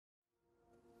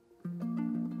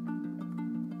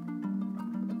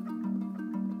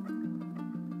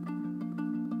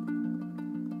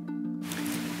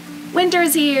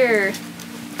Winter's here!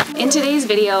 In today's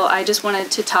video, I just wanted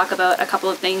to talk about a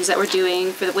couple of things that we're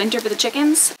doing for the winter for the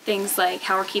chickens. Things like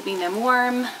how we're keeping them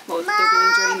warm, what they're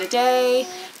doing during the day,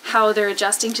 how they're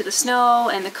adjusting to the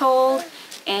snow and the cold,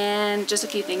 and just a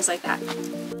few things like that.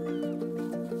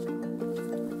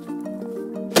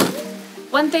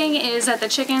 One thing is that the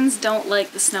chickens don't like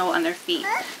the snow on their feet.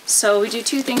 So we do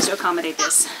two things to accommodate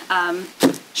this.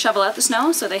 Shovel out the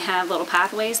snow so they have little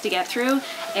pathways to get through,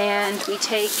 and we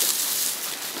take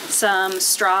some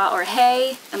straw or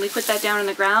hay and we put that down on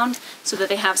the ground so that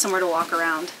they have somewhere to walk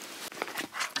around.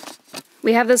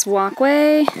 We have this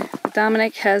walkway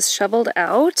Dominic has shoveled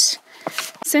out.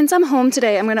 Since I'm home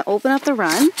today, I'm going to open up the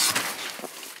run.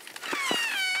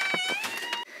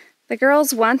 The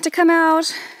girls want to come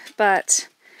out, but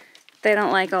they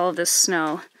don't like all of this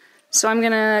snow. So I'm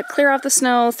going to clear off the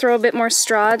snow, throw a bit more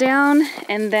straw down,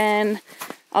 and then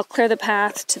I'll clear the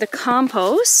path to the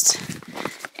compost.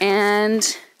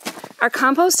 And our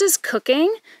compost is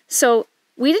cooking, so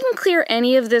we didn't clear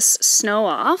any of this snow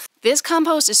off. This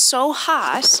compost is so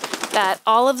hot that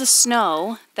all of the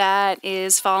snow that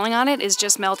is falling on it is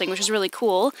just melting, which is really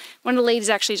cool. One of the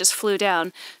ladies actually just flew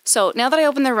down. So now that I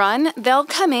open the run, they'll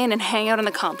come in and hang out on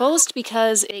the compost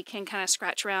because they can kind of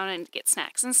scratch around and get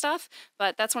snacks and stuff.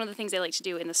 But that's one of the things they like to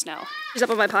do in the snow. She's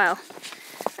up on my pile.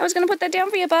 I was gonna put that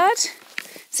down for you, bud.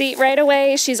 See, right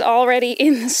away, she's already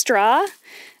in the straw.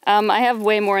 I have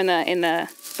way more in the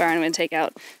barn I'm gonna take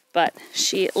out, but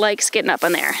she likes getting up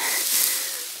on there.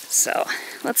 So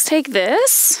let's take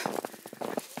this.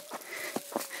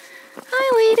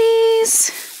 Hi, ladies.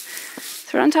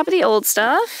 Throw it on top of the old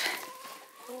stuff.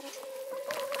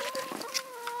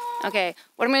 Okay,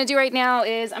 what I'm gonna do right now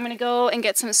is I'm gonna go and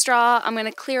get some straw. I'm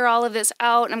gonna clear all of this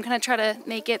out, and I'm gonna try to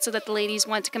make it so that the ladies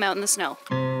want to come out in the snow.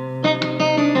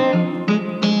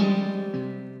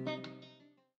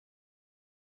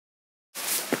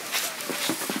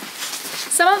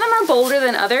 Some of them are bolder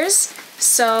than others,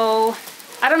 so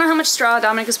I don't know how much straw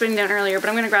Dominic was putting down earlier, but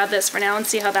I'm going to grab this for now and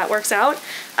see how that works out.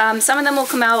 Some of them will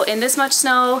come out in this much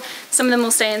snow, some of them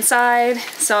will stay inside,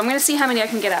 so I'm going to see how many I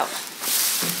can get out.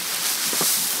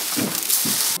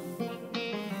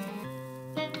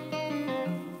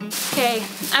 Okay,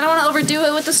 I don't want to overdo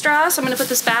it with the straw, so I'm going to put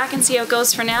this back and see how it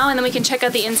goes for now, and then we can check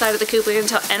out the inside of the coop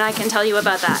and I can tell you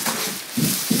about that.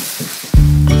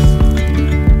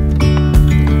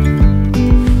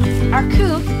 Our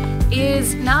coop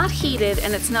is not heated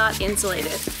and it's not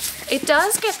insulated. It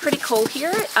does get pretty cold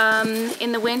here.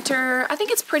 In the winter, I think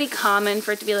it's pretty common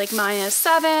for it to be like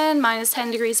 -7,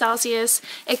 -10 degrees Celsius.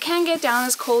 It can get down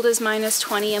as cold as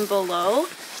 -20 and below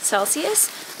Celsius,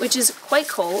 which is quite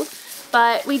cold,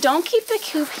 but we don't keep the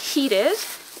coop heated.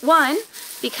 One,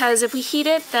 because if we heat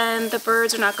it, then the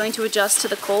birds are not going to adjust to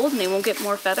the cold and they won't get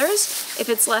more feathers. If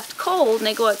it's left cold and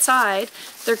they go outside,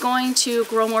 they're going to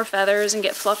grow more feathers and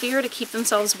get fluffier to keep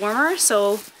themselves warmer,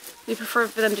 so we prefer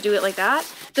for them to do it like that.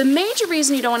 The major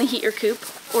reason you don't want to heat your coop,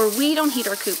 or we don't heat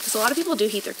our coop, because a lot of people do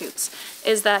heat their coops,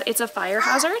 is that it's a fire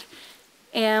hazard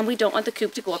and we don't want the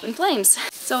coop to go up in flames.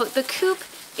 So the coop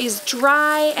is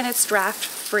dry and it's draft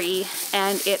free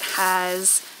and it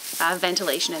has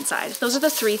ventilation inside. Those are the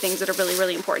three things that are really,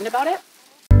 really important about it.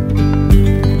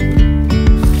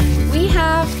 We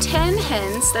have 10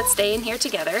 hens that stay in here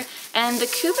together, and the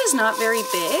coop is not very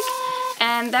big,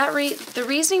 and the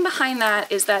reasoning behind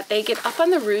that is that they get up on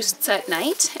the roosts at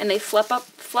night and they fluff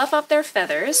up their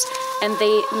feathers and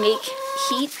they make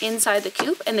heat inside the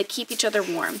coop and they keep each other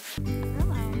warm.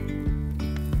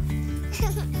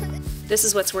 This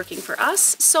is what's working for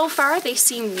us. So far, they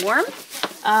seem warm.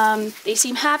 They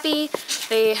seem happy.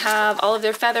 They have all of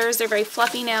their feathers. They're very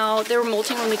fluffy now. They were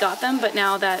molting when we got them, but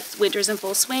now that winter's in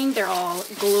full swing, they're all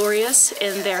glorious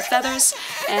in their feathers,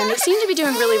 and they seem to be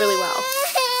doing really, really well.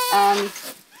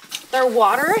 Their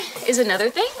water is another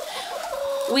thing.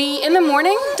 In the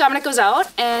morning, Dominic goes out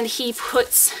and he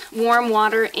puts warm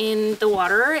water in the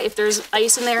water. If there's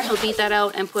ice in there, he'll beat that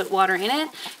out and put water in it.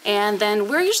 And then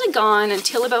we're usually gone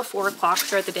until about 4 o'clock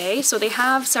throughout the day. So they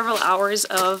have several hours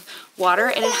of water,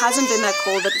 and it hasn't been that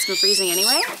cold that it's been freezing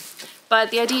anyway.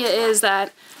 But the idea is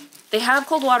that they have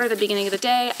cold water at the beginning of the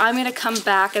day. I'm gonna come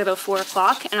back at about 4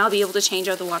 o'clock and I'll be able to change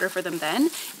out the water for them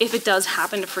then, if it does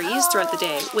happen to freeze throughout the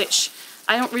day, which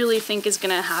I don't really think is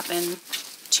gonna happen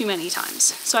too many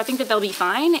times. So I think that they'll be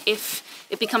fine. If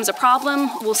it becomes a problem,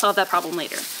 we'll solve that problem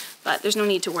later. But there's no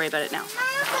need to worry about it now.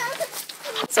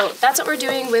 So that's what we're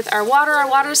doing with our water. Our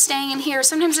water is staying in here.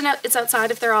 Sometimes it's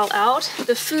outside if they're all out.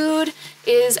 The food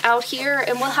is out here,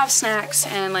 and we'll have snacks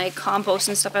and like compost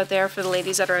and stuff out there for the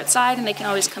ladies that are outside, and they can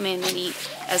always come in and eat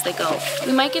as they go.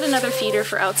 We might get another feeder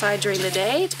for outside during the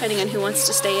day, depending on who wants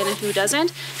to stay in and who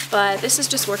doesn't, but this is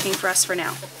just working for us for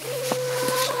now.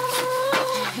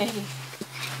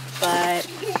 But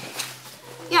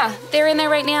yeah, they're in there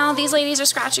right now. These ladies are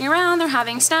scratching around, they're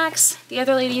having snacks. The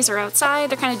other ladies are outside,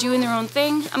 they're kind of doing their own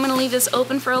thing. I'm gonna leave this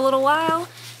open for a little while,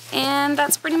 and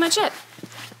that's pretty much it.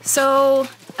 So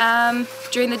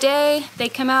during the day, they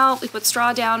come out, we put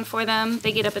straw down for them,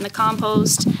 they get up in the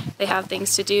compost, they have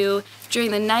things to do.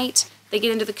 During the night, they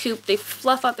get into the coop, they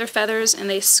fluff up their feathers, and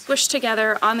they squish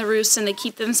together on the roost, and they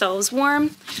keep themselves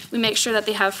warm. We make sure that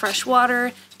they have fresh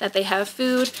water, that they have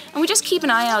food, and we just keep an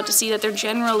eye out to see that they're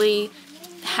generally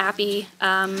happy,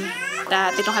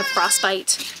 that they don't have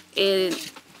frostbite,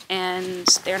 and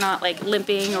they're not like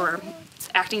limping or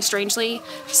acting strangely.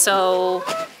 So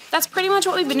that's pretty much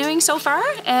what we've been doing so far,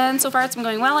 and so far it's been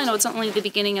going well. I know it's only the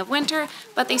beginning of winter,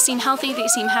 but they seem healthy, they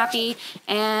seem happy,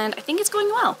 and I think it's going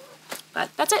well. But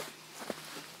that's it.